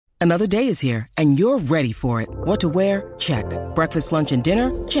Another day is here, and you're ready for it. What to wear? Check. Breakfast, lunch, and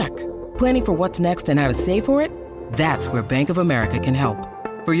dinner? Check. Planning for what's next and how to save for it? That's where Bank of America can help.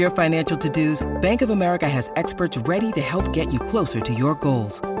 For your financial to-dos, Bank of America has experts ready to help get you closer to your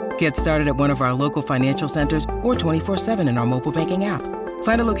goals. Get started at one of our local financial centers or 24/7 in our mobile banking app.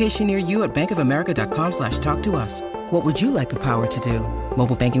 Find a location near you at bankofamerica.com/talktous. What would you like the power to do?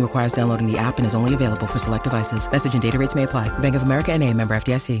 Mobile banking requires downloading the app and is only available for select devices. Message and data rates may apply. Bank of America N.A., member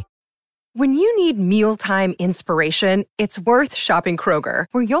FDIC. When you need mealtime inspiration, it's worth shopping Kroger,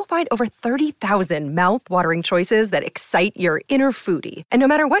 where you'll find over 30,000 mouth-watering choices that excite your inner foodie. And no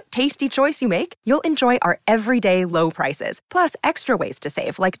matter what tasty choice you make, you'll enjoy our everyday low prices, plus extra ways to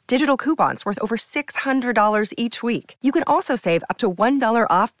save, like digital coupons worth over $600 each week. You can also save up to $1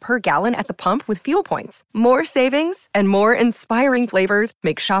 off per gallon at the pump with fuel points. More savings and more inspiring flavors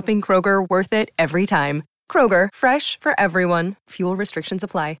make shopping Kroger worth it every time. Kroger, fresh for everyone. Fuel restrictions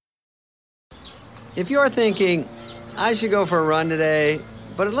apply. If you're thinking, I should go for a run today,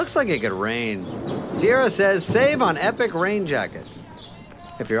 but it looks like it could rain, Sierra says save on epic rain jackets.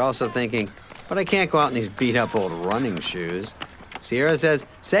 If you're also thinking, but I can't go out in these beat-up old running shoes, Sierra says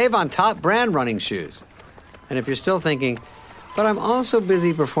save on top brand running shoes. And if you're still thinking, but I'm also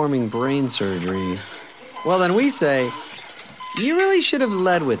busy performing brain surgery, well then we say, you really should have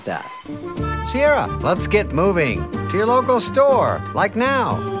led with that. Sierra, let's get moving to your local store, like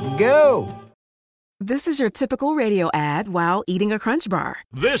now. Go! This is your typical radio ad while eating a Crunch Bar.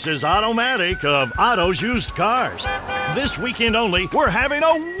 This is Automatic of Otto's Used Cars. This weekend only, we're having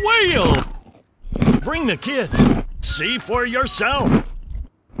a whale! Bring the kids. See for yourself.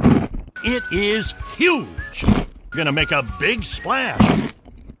 It is huge. Gonna make a big splash.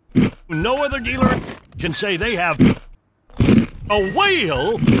 No other dealer can say they have a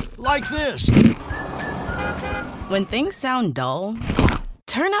whale like this. When things sound dull,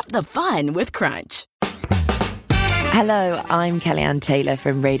 turn up the fun with Crunch. Hello, I'm Kellyanne Taylor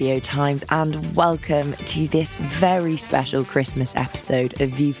from Radio Times, and welcome to this very special Christmas episode of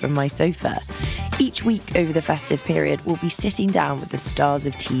View from My Sofa. Each week over the festive period, we'll be sitting down with the stars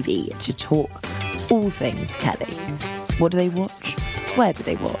of TV to talk all things telly. What do they watch? Where do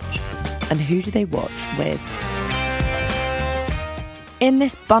they watch? And who do they watch with? In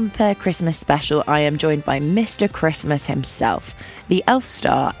this bumper Christmas special, I am joined by Mr. Christmas himself, the Elf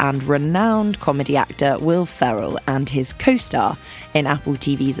star and renowned comedy actor Will Ferrell, and his co-star in Apple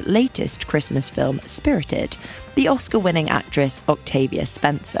TV's latest Christmas film, Spirited, the Oscar-winning actress Octavia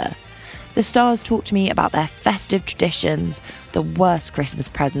Sepncer. The stars talk to me about their festive traditions, the worst Christmas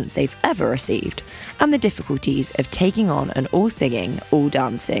presents they've ever received, and the difficulties of taking on an all-singing,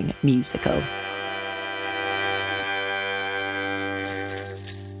 all-dancing musical.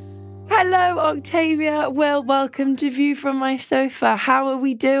 Hello, Octavia. Well, welcome to View from My Sofa. How are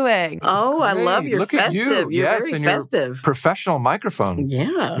we doing? Oh, I love your look festive. At you. You're yes, very and festive. Your professional microphone.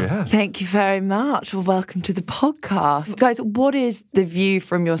 Yeah. Thank you very much. Well, welcome to the podcast. Guys, what is the view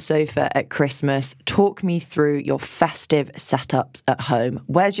from your sofa at Christmas? Talk me through your festive setups at home.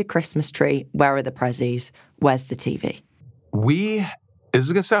 Where's your Christmas tree? Where are the prezzies? Where's the TV? This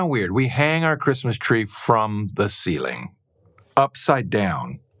is going to sound weird, we hang our Christmas tree from the ceiling, upside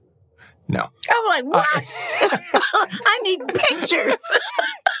down. No. I'm like, what? I need pictures.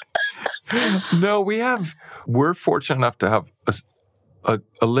 No, we're fortunate enough to have a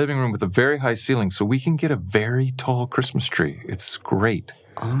living room with a very high ceiling, so we can get a very tall Christmas tree. It's great.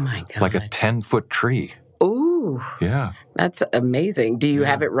 Oh, my God. Like a 10-foot tree. Ooh. Yeah. That's amazing. Do you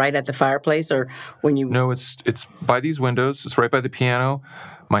have it right at the fireplace or when you... No, it's by these windows. It's right by the piano.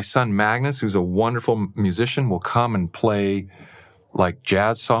 My son Magnus, who's a wonderful musician, will come and play like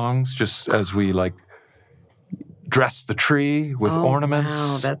jazz songs just as we like dress the tree with ornaments.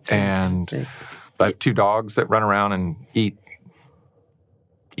 Wow, that's fantastic. And I have 2 dogs that run around and eat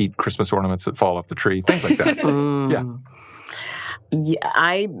Christmas ornaments that fall off the tree, things like that.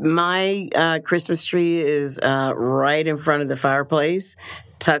 Yeah, my Christmas tree is right in front of the fireplace,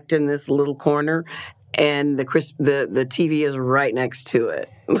 tucked in this little corner, and the TV is right next to it.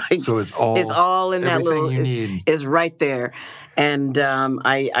 So it's all in that little. You need is right there, and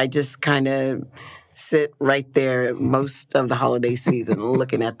I just kind of sit right there most of the holiday season,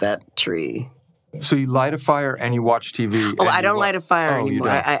 looking at that tree. So you light a fire and you watch TV. Oh, I don't light a fire anymore.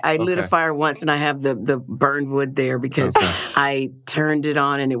 I lit a Okay. fire once, and I have the burned wood there because I turned it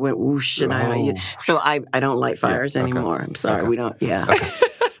on and it went whoosh, and so I don't light fires anymore. I'm sorry, we don't. Yeah. Okay.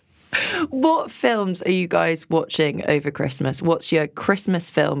 What films are you guys watching over Christmas? What's your Christmas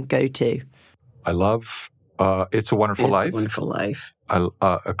film go-to? I love It's a Wonderful Life. It's a Wonderful Life.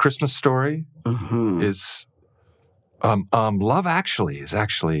 A Christmas Story is Love Actually is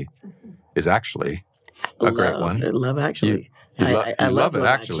actually a great one. Love Actually. I love it,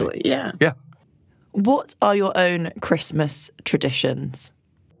 actually. Yeah. Yeah. What are your own Christmas traditions?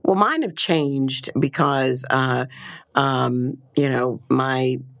 Well, mine have changed because, my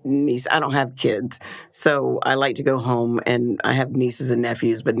niece, I don't have kids, so I like to go home and I have nieces and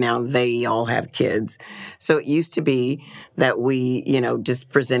nephews, but now they all have kids. So it used to be that we, just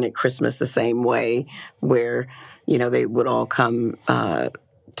presented Christmas the same way where, they would all come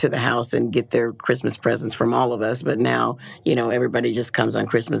to the house and get their Christmas presents from all of us. But now, everybody just comes on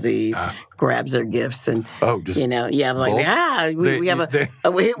Christmas Eve, grabs their gifts, and we have a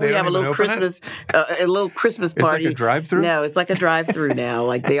little Christmas, a little Christmas party. It's like a drive-through? No, it's like a drive-through now.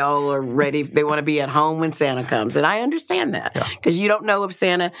 Like they all are ready. They want to be at home when Santa comes, and I understand that because you don't know if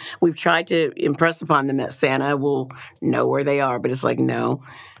Santa. We've tried to impress upon them that Santa will know where they are, but it's like no,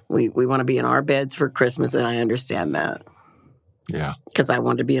 we want to be in our beds for Christmas, and I understand that. Yeah. Because I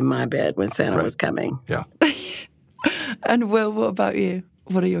wanted to be in my bed when Santa was coming. Yeah. And Will, what about you?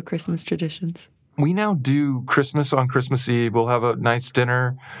 What are your Christmas traditions? We now do Christmas on Christmas Eve. We'll have a nice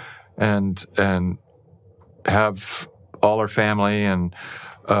dinner and have all our family and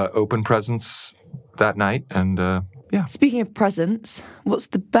open presents that night. And yeah. Speaking of presents, what's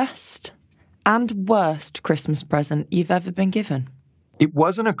the best and worst Christmas present you've ever been given? It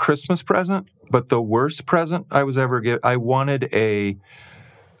wasn't a Christmas present, but the worst present I was ever given, I wanted a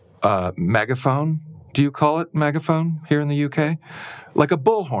megaphone. Do you call it megaphone here in the UK? Like a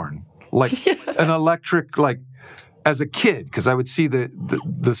bullhorn, like an electric, like as a kid, because I would see the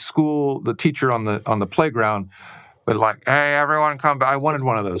teacher on the playground, but like, hey, everyone come back. I wanted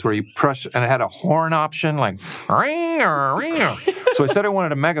one of those where you press, and it had a horn option, like, so I said I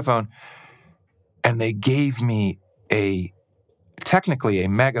wanted a megaphone, and they gave me technically a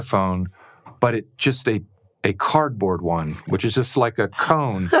megaphone, but it just a cardboard one, which is just like a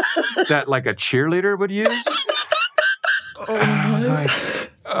cone that like a cheerleader would use. And I was like,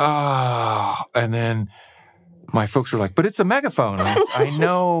 oh. And then my folks were like, but it's a megaphone. I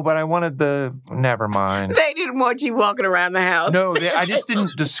know, but I wanted never mind. They didn't want you walking around the house. No, I just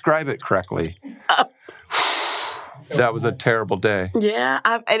didn't describe it correctly. That was a terrible day. Yeah,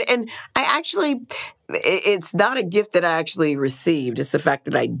 and I actually, it's not a gift that I actually received. It's the fact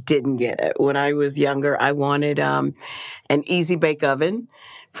that I didn't get it. When I was younger, I wanted an easy bake oven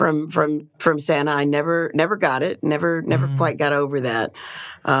from Santa. I never got it. Never quite got over that.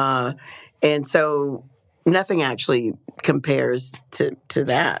 And so nothing actually compares to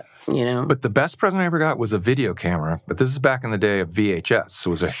that. But the best present I ever got was a video camera. But this is back in the day of VHS. So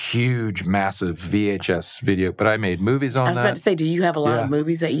it was a huge, massive VHS video. But I made movies on that. I was about to say, do you have a lot of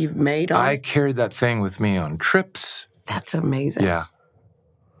movies that you've made on? I carried that thing with me on trips. That's amazing. Yeah.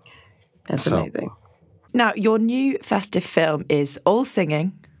 That's amazing. Now, your new festive film is all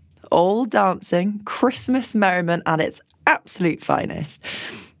singing, all dancing, Christmas merriment at its absolute finest.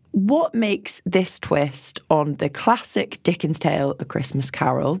 What makes this twist on the classic Dickens tale, A Christmas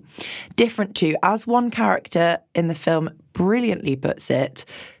Carol, different to, as one character in the film brilliantly puts it,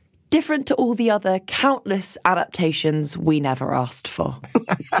 different to all the other countless adaptations we never asked for?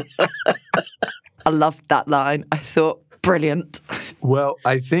 I loved that line. I thought, brilliant. Well,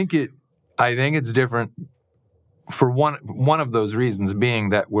 I think it's different for one of those reasons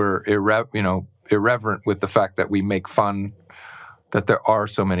being that we're irreverent with the fact that we make fun that there are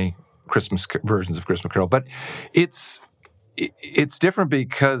so many Christmas versions of Christmas Carol. But it's different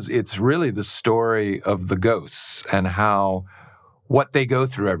because it's really the story of the ghosts and what they go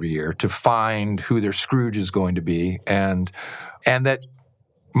through every year to find who their Scrooge is going to be. And that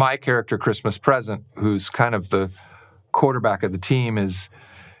my character, Christmas Present, who's kind of the quarterback of the team, is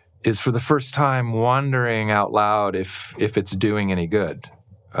for the first time wondering out loud if it's doing any good,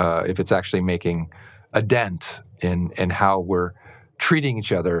 if it's actually making a dent in how we're treating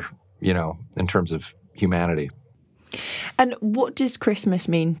each other, in terms of humanity. And what does Christmas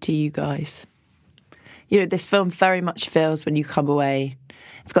mean to you guys? This film very much feels when you come away,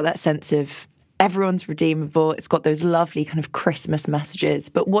 it's got that sense of everyone's redeemable. It's got those lovely kind of Christmas messages.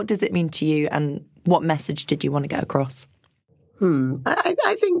 But what does it mean to you, and what message did you want to get across?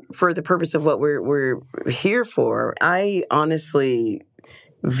 I think for the purpose of what we're here for, I honestly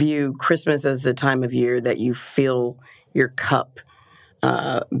view Christmas as the time of year that you fill your cup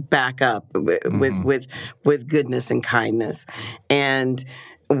back up with goodness and kindness. And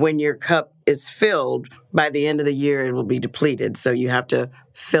when your cup is filled, by the end of the year, it will be depleted. So you have to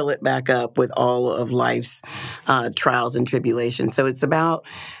fill it back up with all of life's trials and tribulations. So it's about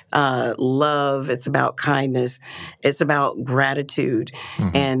love. It's about kindness. It's about gratitude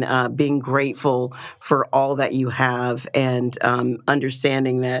and being grateful for all that you have, and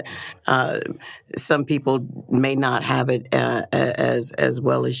understanding that some people may not have it as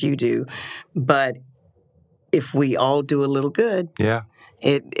well as you do. But if we all do a little good,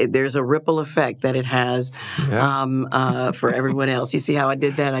 there's a ripple effect that it has for everyone else. You see how I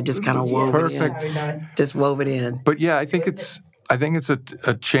did that? I just kind of wove it in. Just wove it in. But yeah, I think it's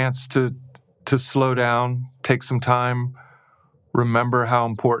a chance to slow down, take some time, remember how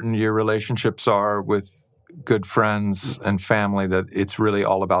important your relationships are with good friends and family, that it's really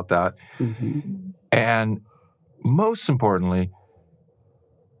all about that. And most importantly,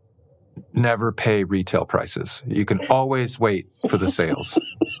 never pay retail prices. You can always wait for the sales.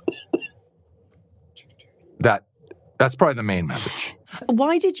 That's probably the main message.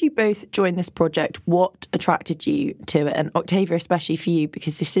 Why did you both join this project? What attracted you to it? And Octavia, especially for you,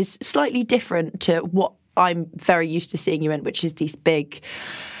 because this is slightly different to what I'm very used to seeing you in, which is these big,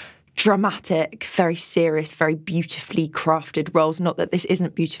 dramatic, very serious, very beautifully crafted roles. Not that this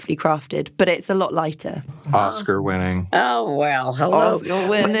isn't beautifully crafted, but it's a lot lighter. Oscar winning. Oh well, hello. Oscar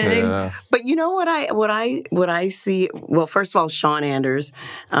winning. Yeah. But you know what I see? Well, first of all, Sean Anders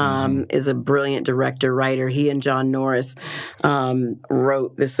is a brilliant director, writer. He and John Norris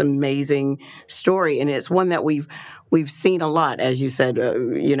wrote this amazing story, and it's one that we've seen a lot, as you said.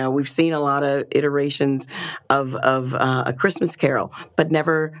 We've seen a lot of iterations of A Christmas Carol, but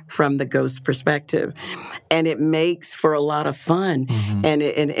never from the ghost perspective. And it makes for a lot of fun, and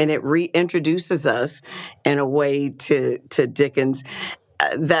it reintroduces us in a way to Dickens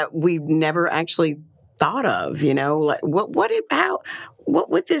that we've never actually thought of. Like what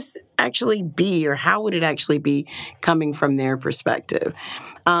would this actually be, or how would it actually be coming from their perspective?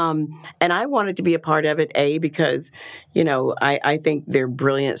 And I wanted to be a part of it, because, I think they're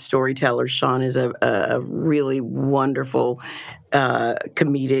brilliant storytellers. Sean is a really wonderful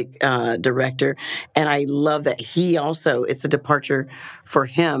comedic director. And I love that he also, it's a departure for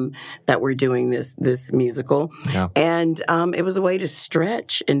him that we're doing this musical. Yeah. And it was a way to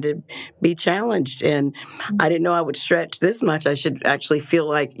stretch and to be challenged. And I didn't know I would stretch this much. I should actually feel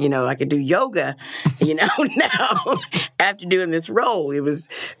like, I could do yoga, now after doing this role.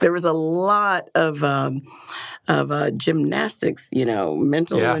 There was a lot of gymnastics,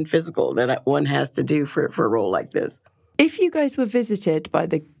 mental and physical, that one has to do for a role like this. If you guys were visited by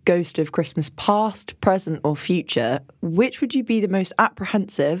the ghost of Christmas past, present, or future, which would you be the most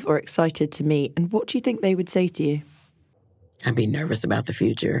apprehensive or excited to meet? And what do you think they would say to you? I'd be nervous about the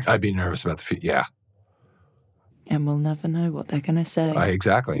future. Yeah. And we'll never know what they're going to say.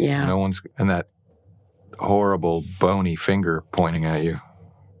 Exactly. Yeah. No one's, and that horrible bony finger pointing at you.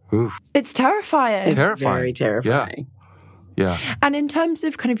 Oof. It's terrifying. It's very terrifying. Yeah. And in terms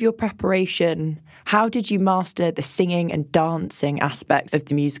of kind of your preparation, how did you master the singing and dancing aspects of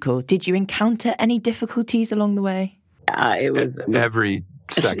the musical? Did you encounter any difficulties along the way? It was every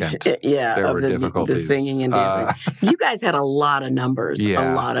second. There were difficulties. The singing and dancing. You guys had a lot of numbers.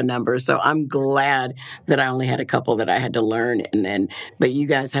 A lot of numbers. So I'm glad that I only had a couple that I had to learn, but you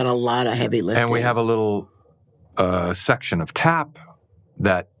guys had a lot of heavy lifting. And we have a little section of tap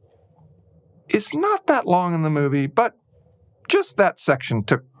that is not that long in the movie, but just that section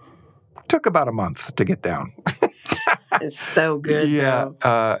took about a month to get down. It's so good.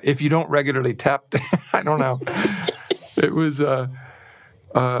 Yeah. If you don't regularly tap, I don't know. It was,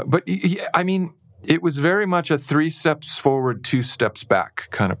 but I mean, it was very much a 3 steps forward, 2 steps back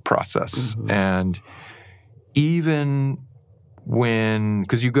kind of process. And even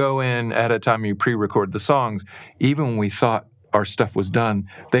because you go in ahead of time, you pre-record the songs, even when we thought our stuff was done,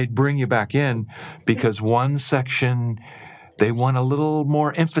 they'd bring you back in because one section, they want a little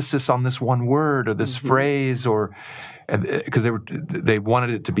more emphasis on this one word or this phrase, or because they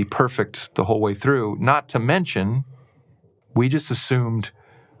wanted it to be perfect the whole way through. Not to mention, we just assumed,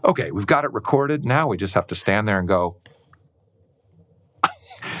 okay, we've got it recorded. Now we just have to stand there and go.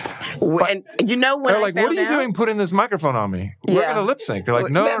 And when they're like, "What are you doing putting this microphone on me? We're going to lip sync." You're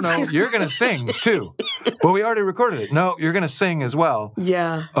like, no, you're going to sing too. Well, we already recorded it. No, you're going to sing as well.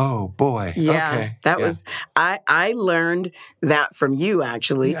 Yeah. Oh, boy. Yeah. Okay. That was, I learned that from you,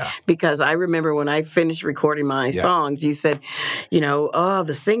 actually, because I remember when I finished recording my songs, you said,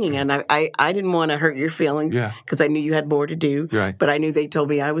 the singing. And I didn't want to hurt your feelings because I knew you had more to do. Right. But I knew they told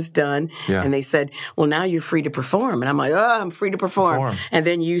me I was done. Yeah. And they said, well, now you're free to perform. And I'm like, I'm free to perform. And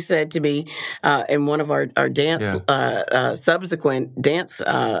then you said to me in one of our dance, subsequent dance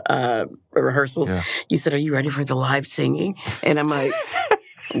rehearsals, you said, are you ready for the live singing? And I'm like,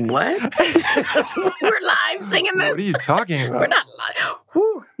 what? We're live singing this? What are you talking about? We're not live.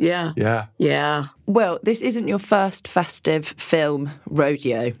 Whew. Yeah. Yeah. Yeah. Well, this isn't your first festive film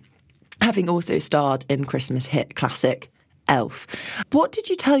rodeo, having also starred in Christmas hit classic Elf. What did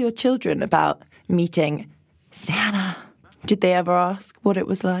you tell your children about meeting Santa? Did they ever ask what it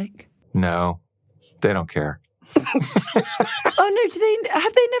was like? No, they don't care. Oh no,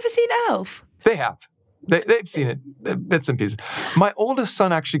 have they never seen Elf? They have. They've seen it, bits and pieces. My oldest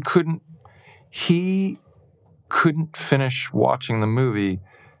son actually couldn't finish watching the movie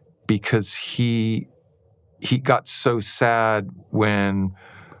because he got so sad when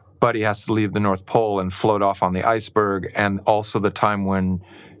Buddy has to leave the North Pole and float off on the iceberg, and also the time when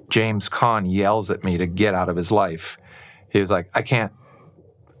James Caan yells at me to get out of his life. He was like, I can't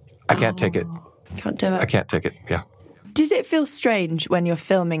take it. Can't do it. I can't take it, yeah. Does it feel strange when you're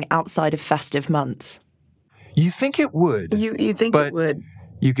filming outside of festive months? You think it would. You think it would.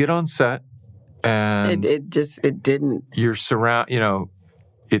 You get on set and it didn't. You're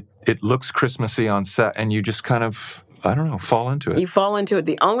it looks Christmassy on set and you just kind of, I don't know, fall into it. You fall into it.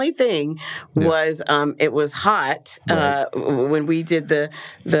 The only thing was it was hot when we did the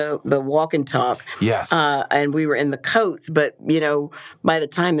walk and talk. Yes. And we were in the coats, but by the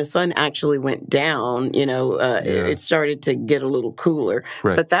time the sun actually went down, it started to get a little cooler.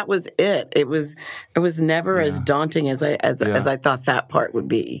 Right. But that was it. It was never as daunting as I thought that part would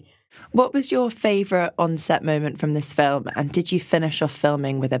be. What was your favourite on-set moment from this film, and did you finish off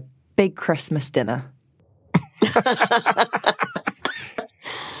filming with a big Christmas dinner?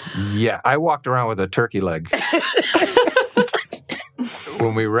 Yeah, I walked around with a turkey leg.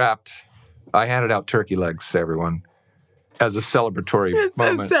 When we wrapped, I handed out turkey legs to everyone as a celebratory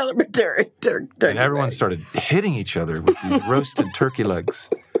moment. It's a celebratory turkey and everyone started hitting each other with these roasted turkey legs.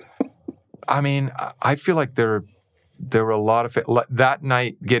 I mean, I feel like there were a lot of that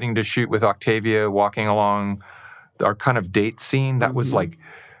night getting to shoot with Octavia, walking along our kind of date scene. That was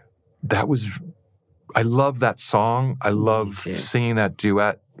I love that song. I love singing that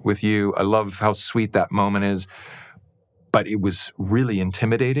duet with you. I love how sweet that moment is. But it was really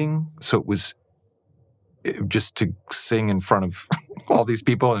intimidating. So it was just to sing in front of all these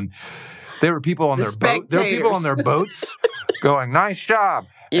people. And there were people on their boat. There were people on their boats going, nice job.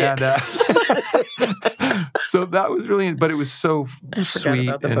 Yeah. And so that was really, but it was so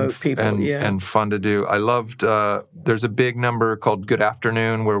sweet and fun to do. I loved, there's a big number called Good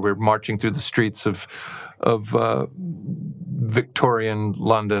Afternoon where we're marching through the streets of Victorian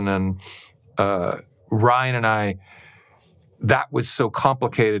London, and Ryan and I, that was so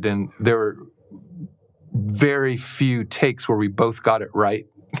complicated, and there were very few takes where we both got it right.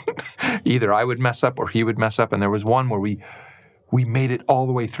 Either I would mess up or he would mess up, and there was one where we made it all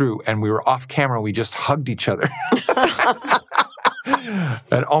the way through, and we were off camera. We just hugged each other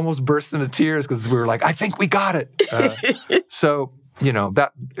and almost burst into tears because we were like, I think we got it. So,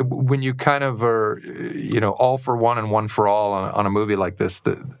 that when you kind of are, all for one and one for all on a movie like this,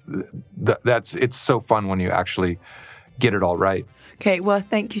 it's so fun when you actually get it all right. Okay, well,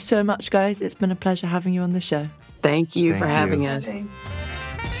 thank you so much, guys. It's been a pleasure having you on the show. Thank you for having us.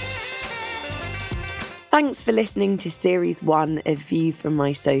 Thanks for listening to Series 1 of View from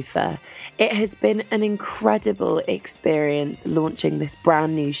My Sofa. It has been an incredible experience launching this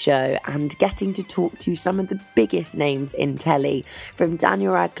brand new show and getting to talk to some of the biggest names in telly, from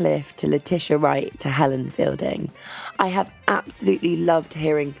Daniel Radcliffe to Letitia Wright to Helen Fielding. I have absolutely loved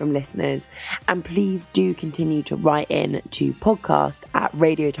hearing from listeners, and please do continue to write in to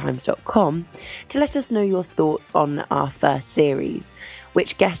podcast@radiotimes.com to let us know your thoughts on our first series,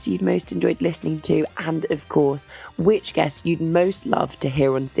 which guests you've most enjoyed listening to, and of course, which guests you'd most love to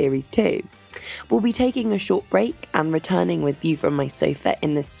hear on Series 2. We'll be taking a short break and returning with View from My Sofa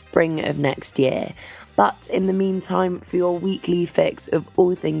in the spring of next year. But in the meantime, for your weekly fix of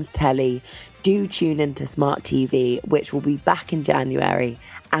all things telly, do tune into Smart TV, which will be back in January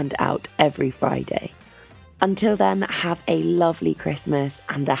and out every Friday. Until then, have a lovely Christmas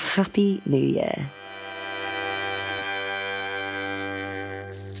and a happy New Year.